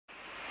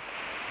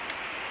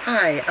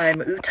Hi,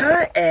 I'm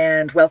Uta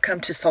and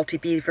welcome to Salty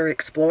Beaver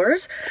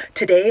Explores.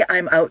 Today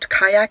I'm out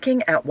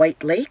kayaking at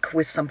White Lake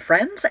with some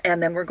friends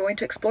and then we're going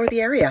to explore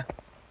the area.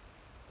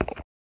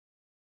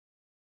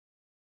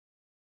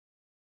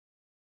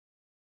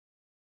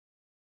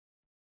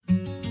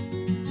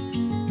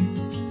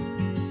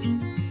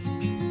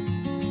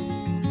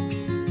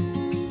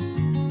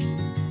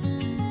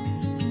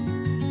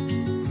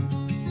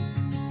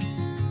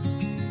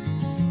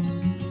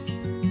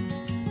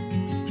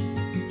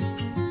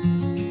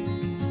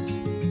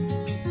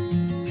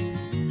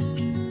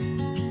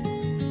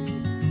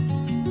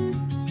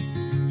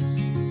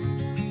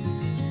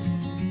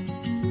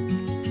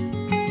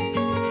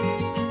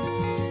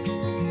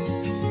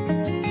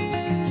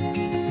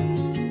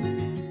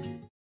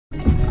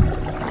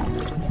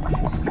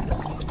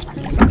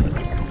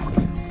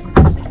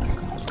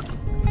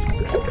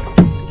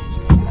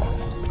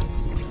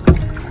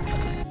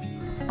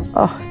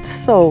 Oh, it's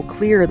so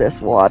clear,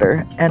 this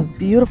water, and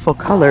beautiful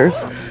colors.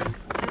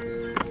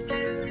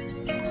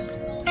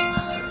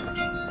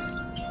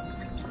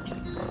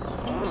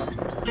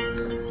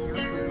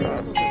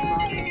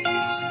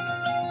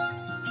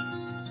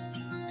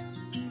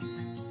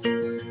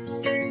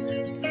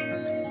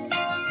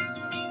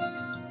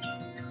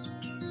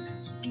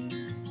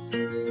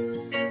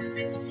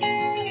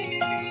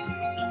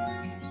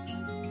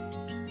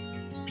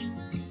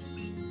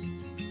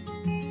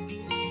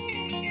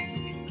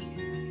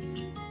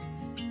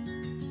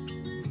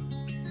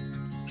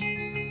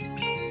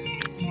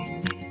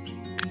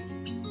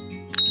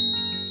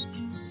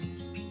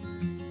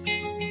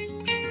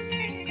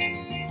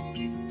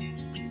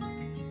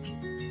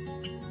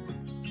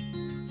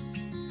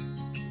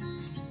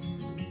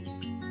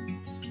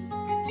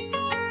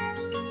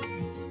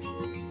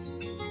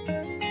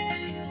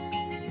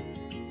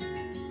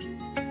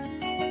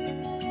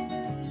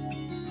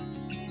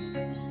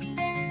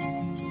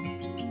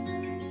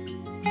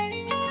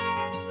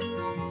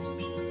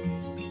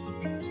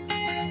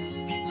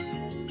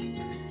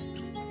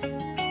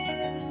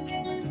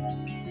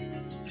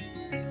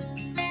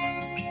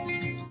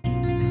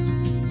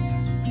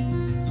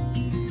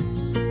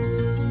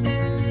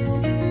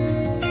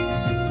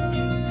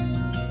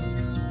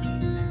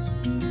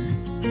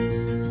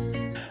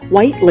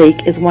 White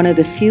Lake is one of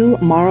the few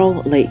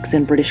marl lakes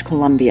in British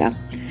Columbia.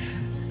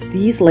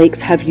 These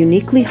lakes have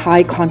uniquely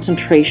high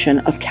concentration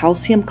of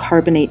calcium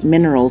carbonate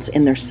minerals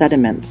in their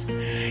sediments.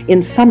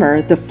 In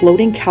summer, the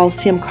floating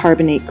calcium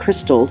carbonate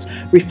crystals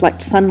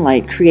reflect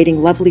sunlight,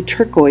 creating lovely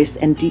turquoise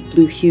and deep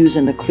blue hues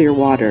in the clear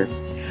water.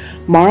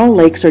 Marl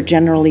lakes are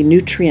generally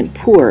nutrient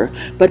poor,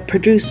 but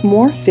produce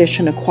more fish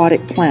and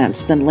aquatic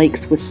plants than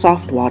lakes with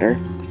soft water.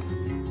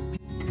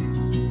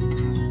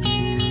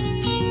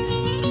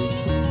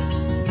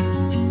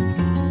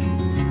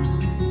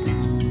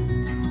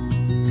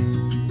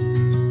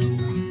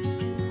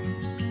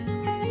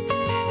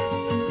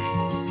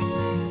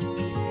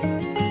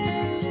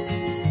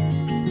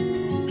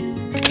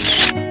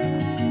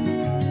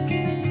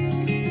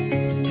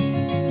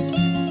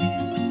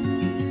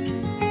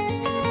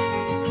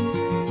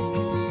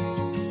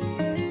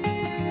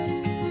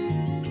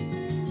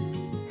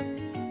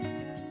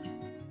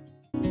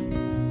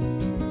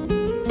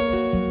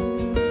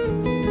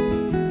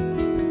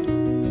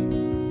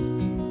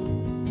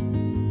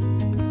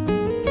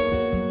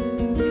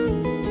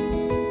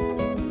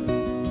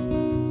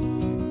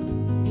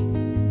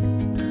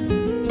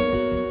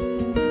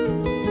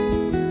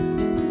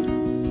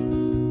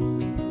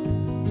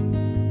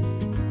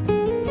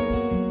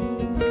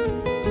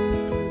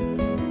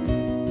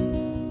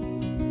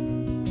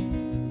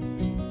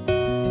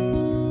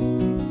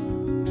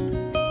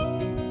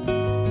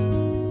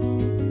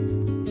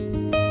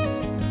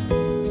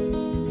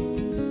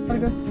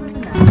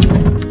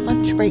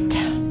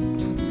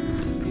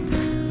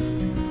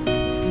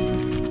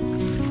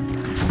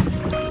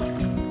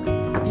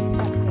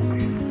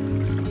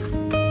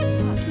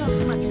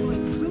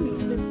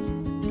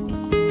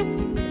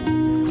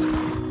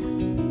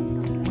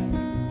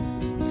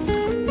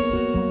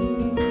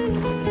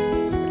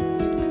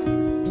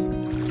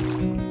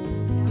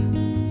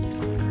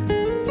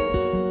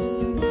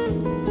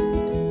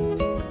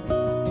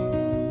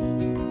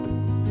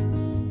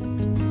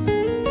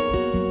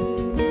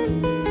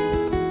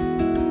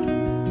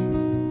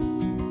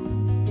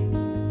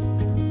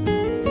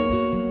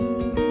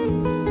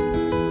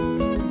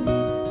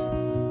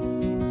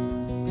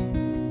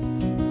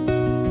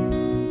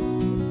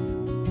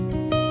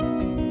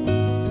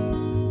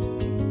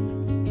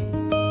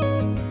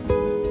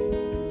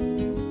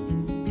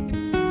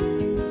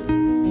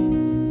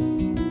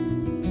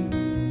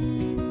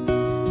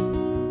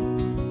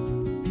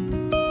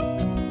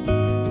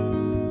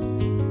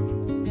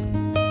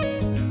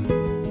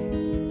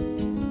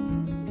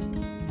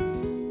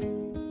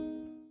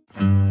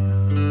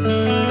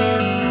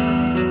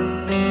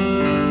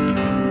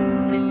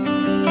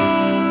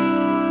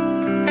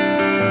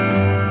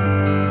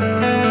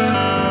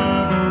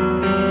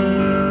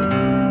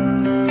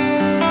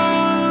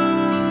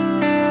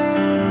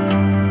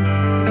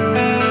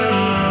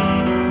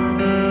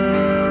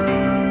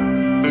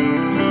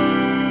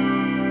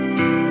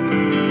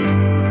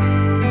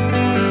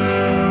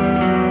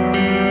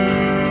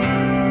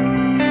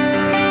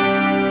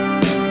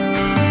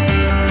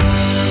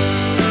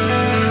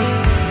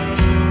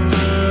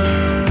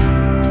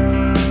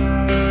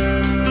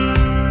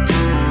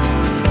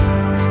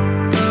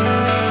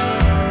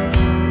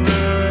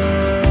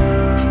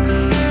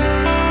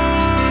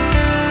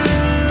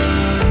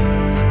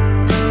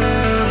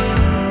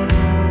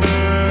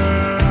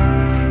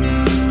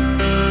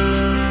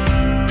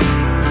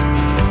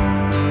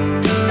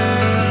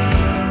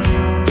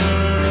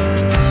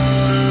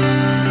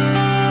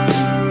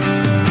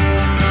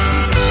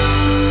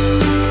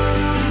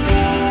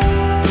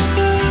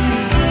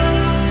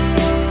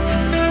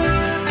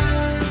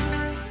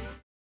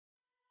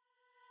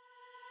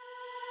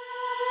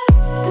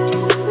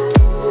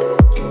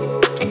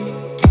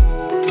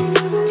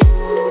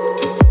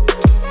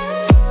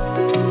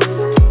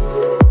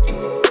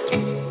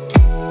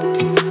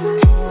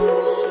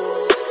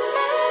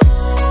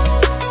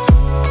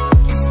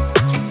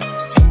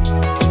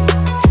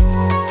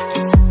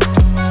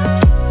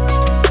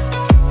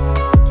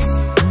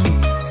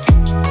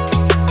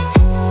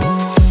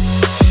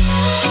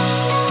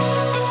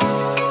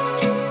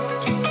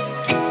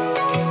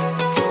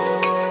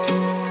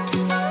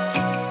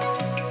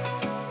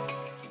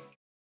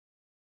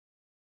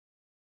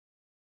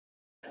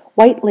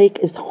 White Lake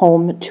is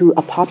home to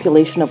a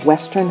population of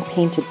western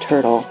painted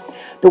turtle.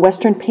 The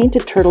western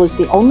painted turtle is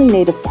the only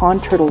native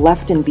pond turtle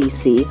left in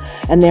BC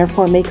and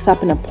therefore makes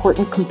up an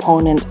important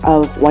component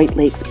of White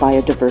Lake's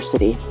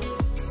biodiversity.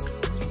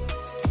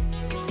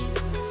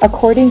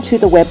 According to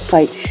the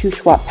website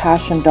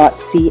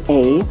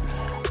shuswappassion.ca,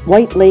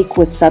 White Lake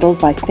was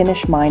settled by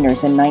Finnish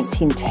miners in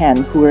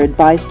 1910 who were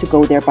advised to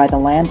go there by the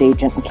land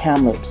agent in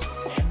Kamloops.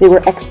 They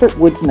were expert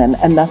woodsmen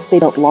and thus they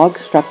built log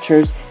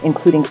structures,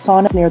 including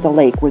saunas near the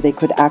lake where they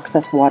could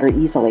access water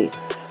easily.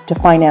 To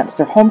finance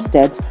their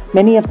homesteads,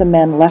 many of the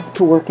men left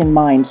to work in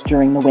mines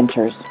during the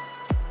winters.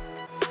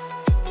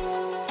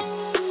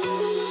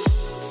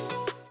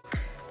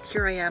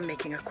 Here I am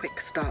making a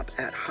quick stop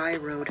at High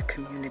Road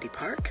Community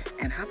Park,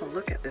 and have a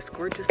look at this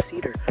gorgeous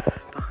cedar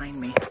behind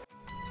me.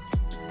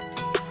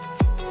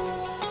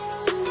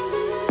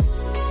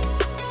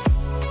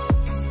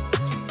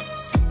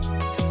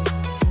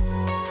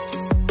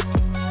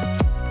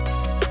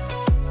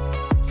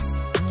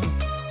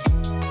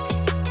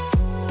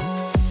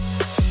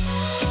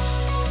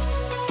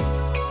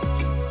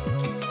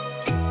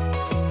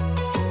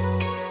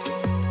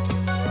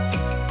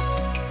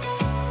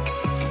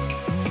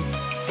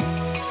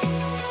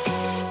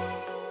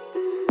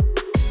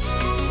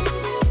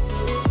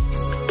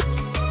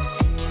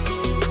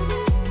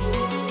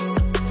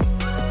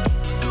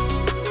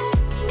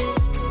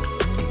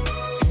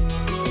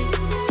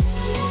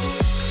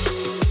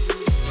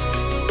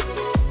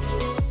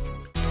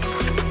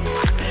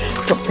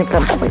 I don't think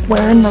I'm quite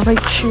wearing the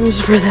right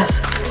shoes for this.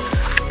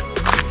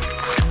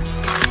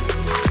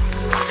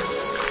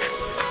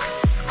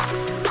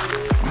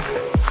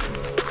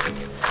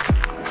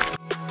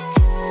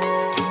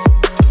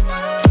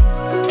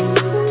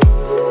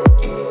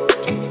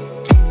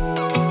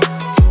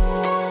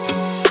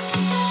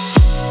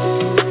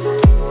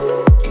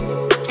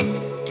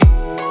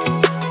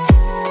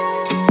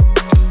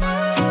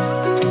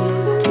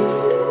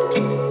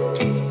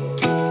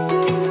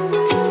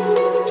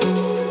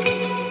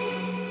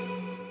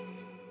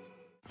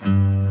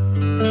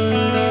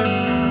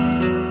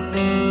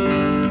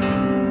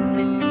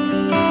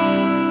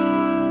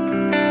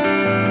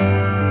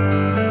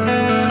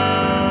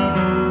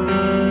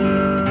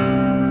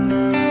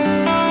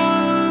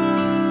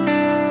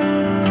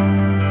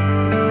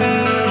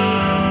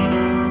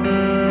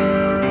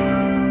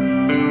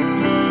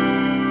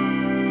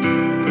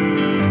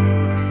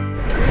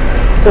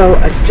 So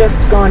I've just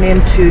gone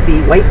into the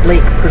White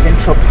Lake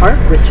Provincial Park,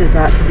 which is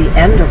at the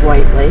end of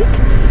White Lake,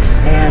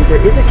 and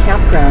there is a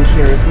campground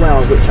here as well,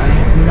 which I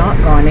have not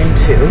gone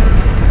into,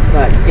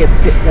 but if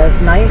it's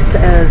as nice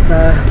as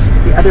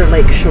the other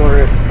lake shore,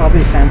 it's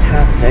probably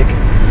fantastic.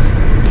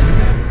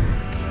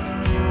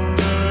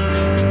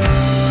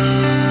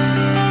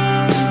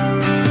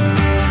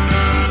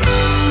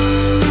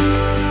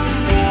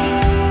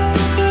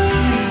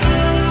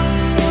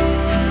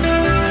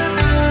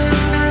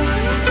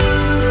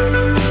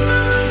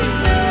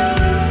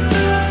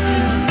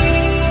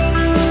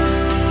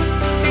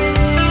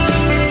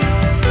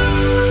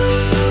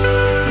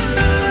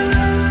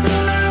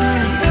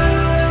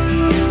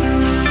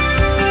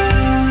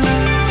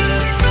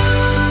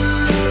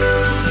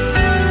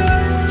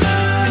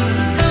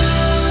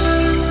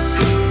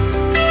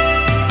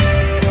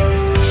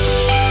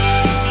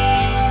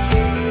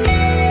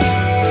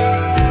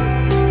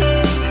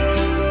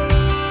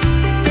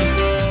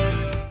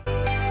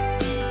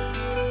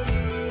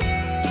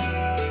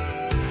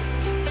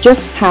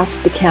 Just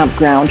past the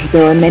campground,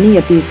 there are many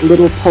of these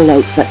little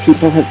pullouts that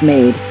people have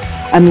made.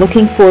 I'm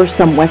looking for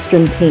some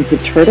western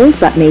painted turtles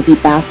that may be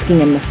basking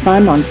in the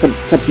sun on some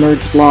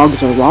submerged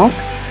logs or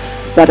rocks,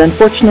 but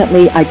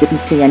unfortunately I didn't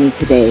see any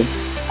today.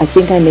 I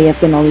think I may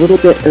have been a little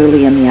bit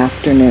early in the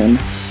afternoon.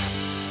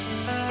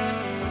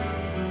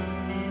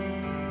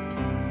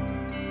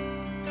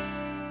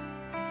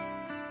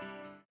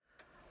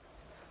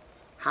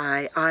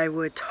 Hi, I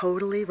would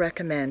totally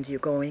recommend you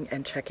going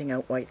and checking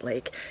out White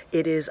Lake.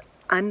 It is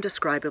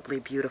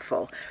undescribably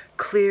beautiful.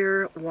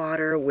 Clear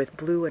water with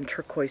blue and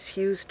turquoise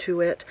hues to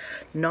it.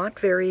 Not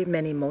very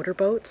many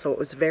motorboats, so it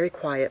was very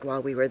quiet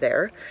while we were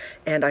there.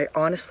 And I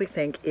honestly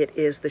think it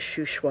is the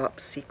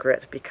Shuswap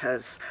secret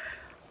because,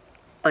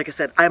 like I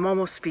said, I'm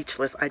almost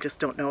speechless. I just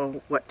don't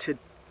know what to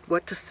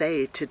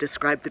say to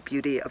describe the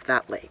beauty of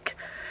that lake.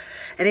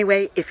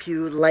 Anyway, if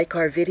you like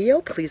our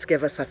video, please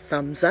give us a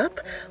thumbs up,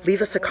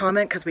 leave us a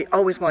comment because we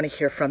always want to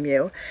hear from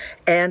you,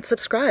 and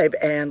subscribe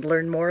and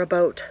learn more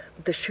about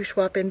the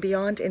Shuswap and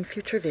beyond in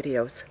future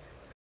videos.